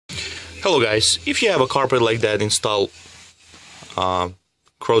Hello guys, if you have a carpet like that installed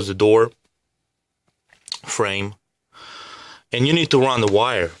across the door frame and you need to run the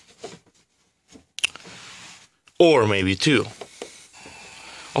wire, or maybe two,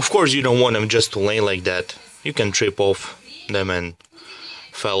 of course you don't want them just to lay like that. You can trip off them and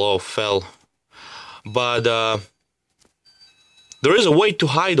fell, but there is a way to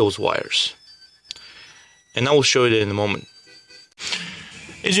hide those wires, and I will show you that in a moment.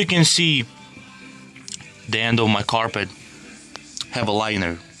 As you can see, the end of my carpet have a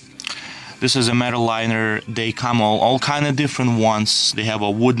liner. This is a metal liner. They come all kind of different ones. They have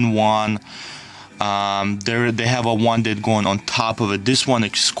a wooden one. They have a one that going on top of it. This one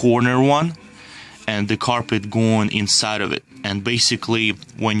is corner one, and the carpet going inside of it. And basically,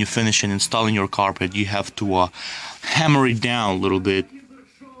 when you finish installing your carpet, you have to hammer it down a little bit,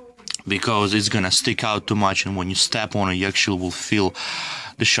 because it's gonna stick out too much, and when you step on it, you actually will feel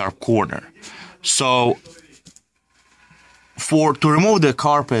the sharp corner. So to remove the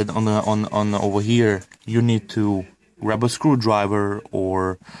carpet on over here, you need to grab a screwdriver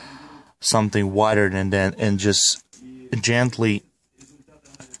or something wider than that and just gently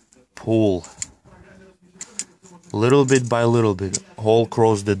pull little bit by little bit all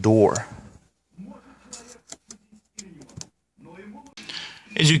across the door.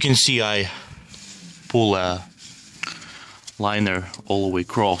 As you can see, I pull a liner all the way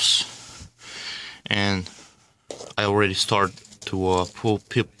across, and I already start to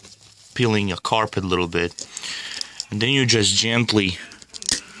peeling a carpet a little bit, and then you just gently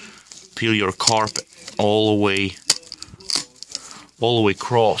peel your carpet all the way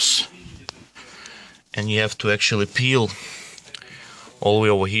across, and you have to actually peel all the way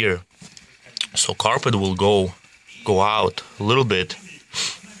over here, so carpet will go out a little bit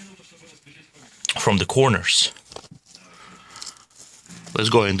from the corners. Let's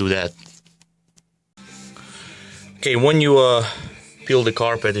go ahead and do that. Okay, when you peel the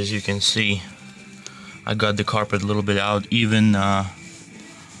carpet, as you can see, I got the carpet a little bit out, even on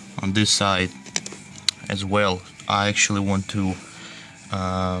this side as well. I actually want to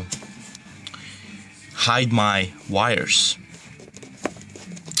hide my wires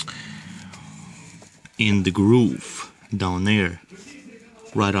in the groove down there,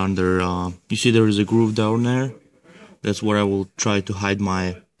 right under, you see there is a groove down there. That's where I will try to hide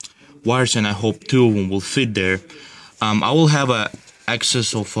my wires, and I hope two of them will fit there. I will have a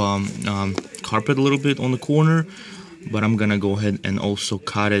excess of carpet a little bit on the corner, but I'm gonna go ahead and also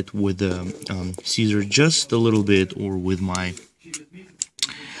cut it with the scissor just a little bit, or with my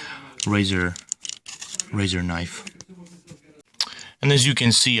razor knife. And as you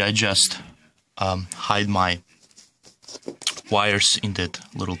can see, I just hide my wires in that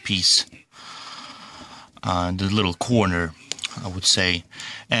little piece, the little corner, I would say.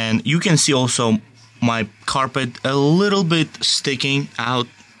 And you can see also my carpet a little bit sticking out,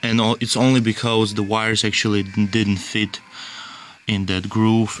 and it's only because the wires actually didn't fit in that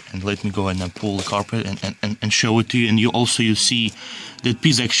groove. And let me go ahead and pull the carpet and show it to you. And you see that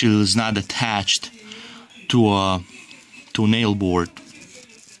piece actually is not attached to a nail board,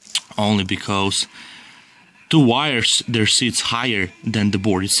 only because two wires, their sits higher than the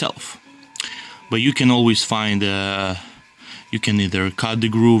board itself. But you can always find, you can either cut the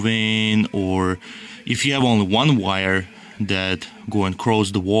groove in, or if you have only one wire that going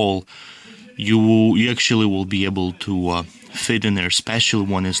across the wall, you actually will be able to fit in there, especially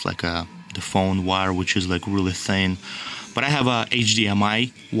when it's like the phone wire, which is like really thin. But I have a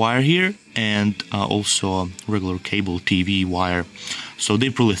HDMI wire here, and also a regular cable TV wire, so they're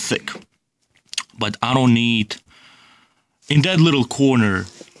pretty thick. But I don't need, in that little corner,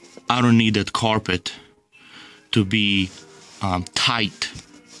 I don't need that carpet to be tight,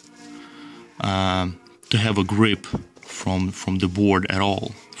 to have a grip from the board at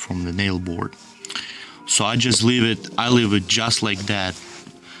all, from the nail board. So I just leave it just like that.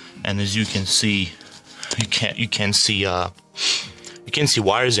 And as you can see, you can't see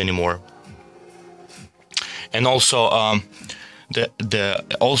wires anymore. And also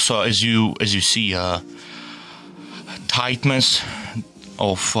also as you see, tightness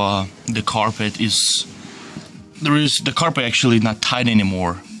of the carpet is, the carpet actually not tight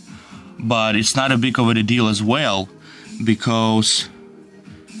anymore, but it's not a big of a deal as well, because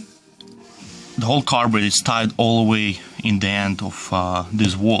the whole carpet is tied all the way in the end of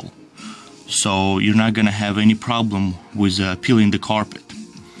this wall, so you're not gonna have any problem with peeling the carpet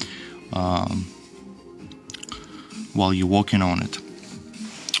while you're walking on it.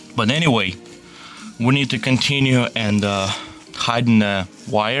 But anyway, we need to continue and hiding the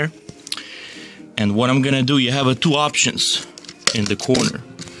wire. And what I'm gonna do, you have two options in the corner.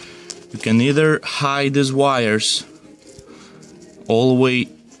 You can either hide these wires all the way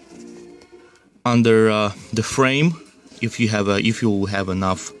under the frame if you will have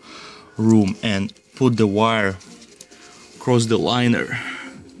enough room, and put the wire across the liner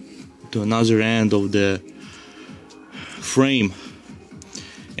to another end of the frame,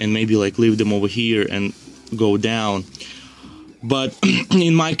 and maybe like leave them over here and go down. But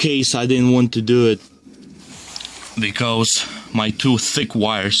in my case, I didn't want to do it because my two thick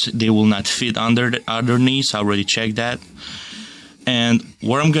wires, they will not fit underneath. I already checked that. And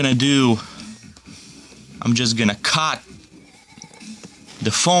what I'm gonna do, I'm just gonna cut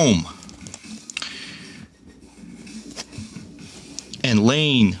the foam and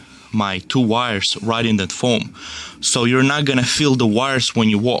laying my two wires right in that foam, so you're not gonna feel the wires when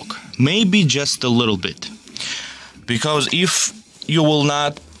you walk. Maybe just a little bit, because if you will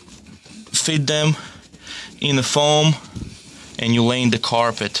not fit them in the foam and you lay in the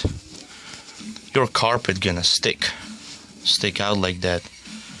carpet, your carpet gonna stick out like that,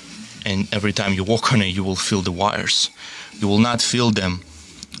 and every time you walk on it you will feel the wires. You will not feel them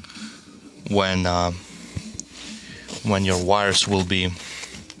when your wires will be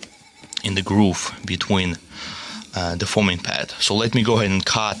in the groove between the foaming pad. So let me go ahead and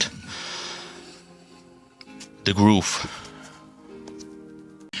cut the groove.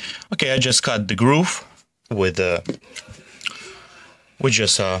 Okay, I just cut the groove with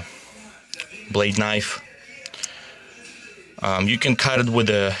just a blade knife. You can cut it with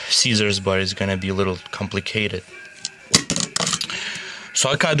the scissors, but it's gonna be a little complicated. So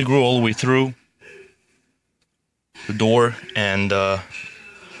I cut the groove all the way through the door, and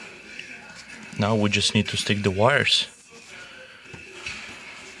now we just need to stick the wires.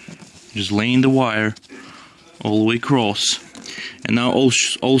 Just laying the wire all the way across. And now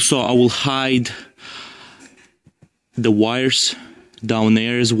also I will hide the wires down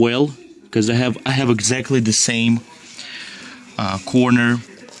there as well, because I have exactly the same corner,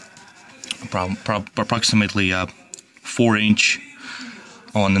 approximately 4"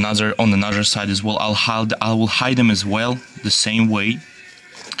 on another side as well. I will hide them as well the same way,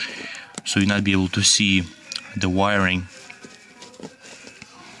 so you'll not be able to see the wiring.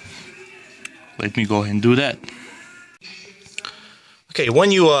 Let me go ahead and do that. Okay,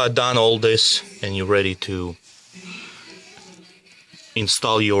 when you are done all this and you're ready to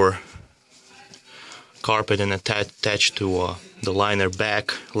install your carpet and attach to the liner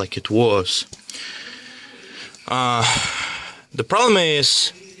back like it was, the problem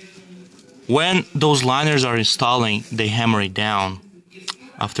is when those liners are installing, they hammer it down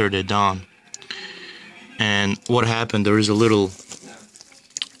after they're done. And what happened, there is a little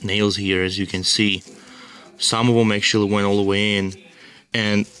nails here, as you can see. Some of them actually went all the way in,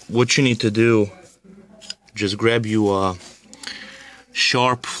 and what you need to do, just grab you a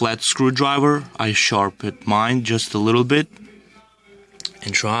sharp flat screwdriver. I sharpened mine just a little bit,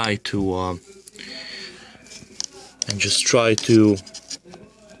 and try to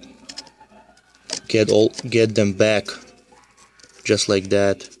get them back just like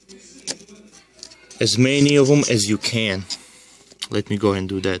that, as many of them as you can. Let me go ahead and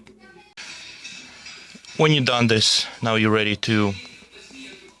do that. When you've done this, now you're ready to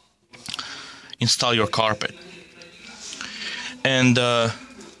install your carpet. And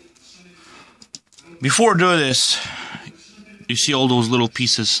before doing this, you see all those little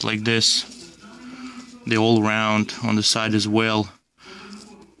pieces like this, they're all round on the side as well.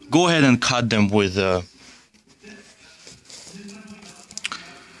 Go ahead and cut them with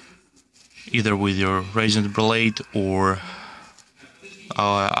either with your razor blade, or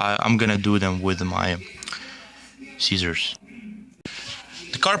I'm gonna do them with my scissors.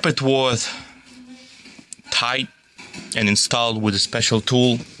 The carpet was tied and installed with a special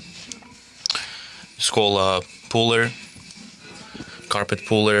tool. It's called a puller, carpet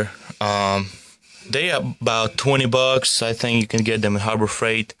puller. They are about 20 bucks. I think you can get them at Harbor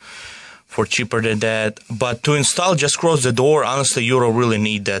Freight for cheaper than that. But to install just across the door, honestly, you don't really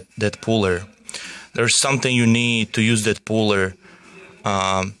need that puller. There's something you need to use that puller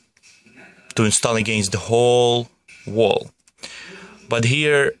to install against the whole wall. But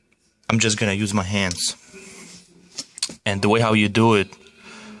here, I'm just gonna use my hands. And the way how you do it,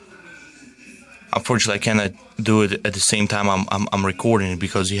 unfortunately, I cannot do it at the same time I'm recording it,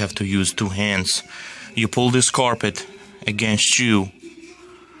 because you have to use two hands. You pull this carpet against you,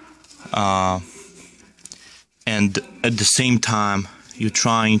 and at the same time you're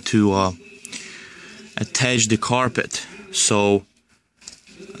trying to attach the carpet, so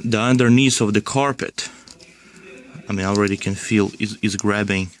the underneath of the carpet, I mean, I already can feel is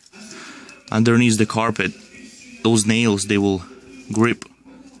grabbing underneath the carpet. Those nails, they will grip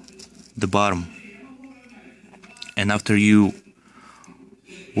the bottom. And after you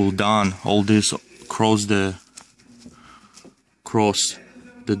will done all this across the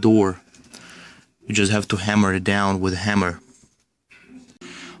door, you just have to hammer it down with a hammer.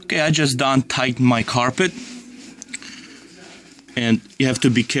 Okay, I just done tighten my carpet, and you have to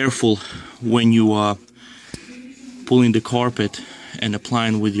be careful when you pulling the carpet and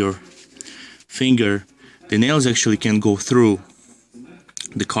applying with your finger. The nails actually can go through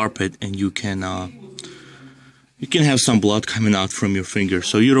the carpet, and you can have some blood coming out from your finger,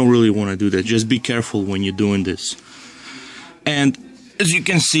 so you don't really want to do that. Just be careful when you're doing this. And as you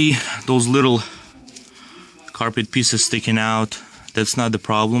can see, those little carpet pieces sticking out, that's not the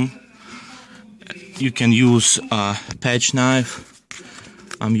problem. You can use a patch knife.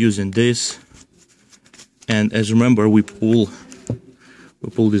 I'm using this, and as remember, we pull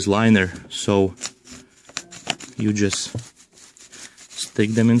this liner, so you just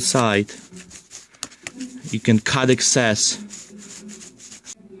stick them inside. You can cut excess,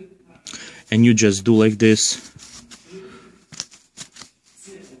 and you just do like this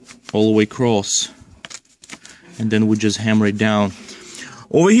all the way across, and then we just hammer it down.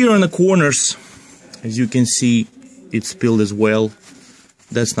 Over here on the corners, as you can see, it's spilled as well.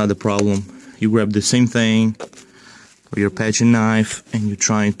 That's not a problem. You grab the same thing with your patching knife, and you're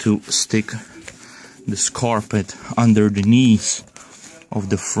trying to stick this carpet under the knees of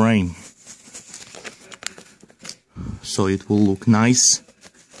the frame, so it will look nice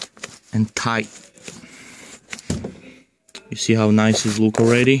and tight. You see how nice it looks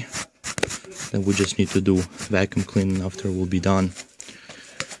already? Then we just need to do vacuum cleaning after we'll be done.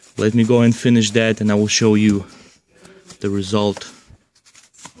 Let me go and finish that, and I will show you the result.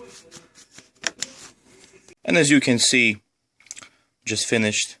 And as you can see, just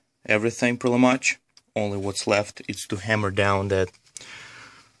finished everything pretty much. Only what's left is to hammer down that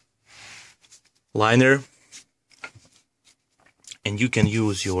liner, and you can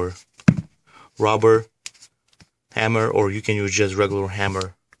use your rubber hammer, or you can use just regular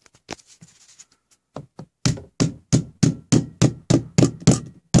hammer.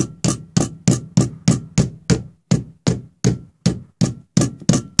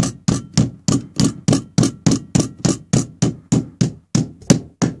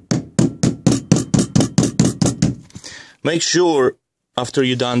 Make sure after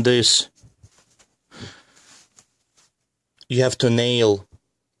you done this, you have to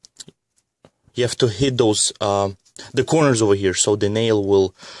hit those the corners over here, so the nail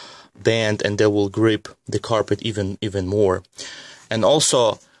will bend and that will grip the carpet even more. And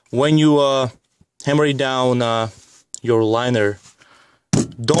also, when you hammer it down your liner,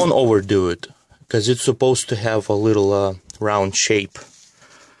 don't overdo it, because it's supposed to have a little round shape.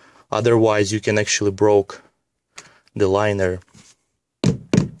 Otherwise, you can actually broke the liner.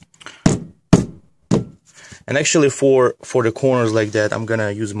 And actually, for the corners like that, I'm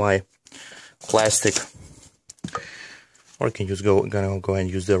gonna use my plastic, or I can gonna go and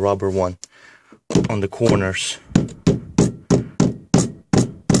use the rubber one on the corners.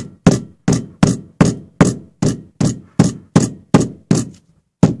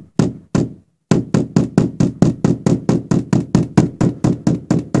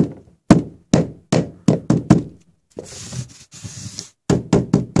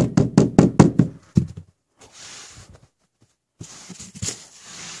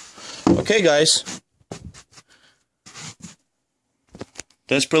 Okay guys,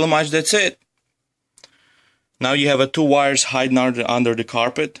 that's it. Now you have two wires hiding under the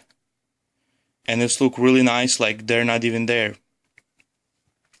carpet, and it's look really nice, like they're not even there.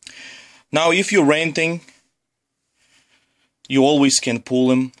 Now if you're renting, you always can pull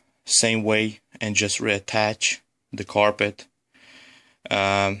them same way and just reattach the carpet.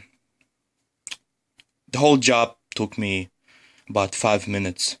 The whole job took me about 5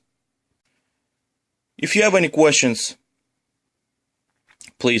 minutes. If you have any questions,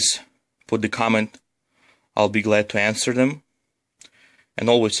 please put the comment. I'll be glad to answer them. And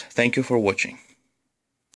always, thank you for watching.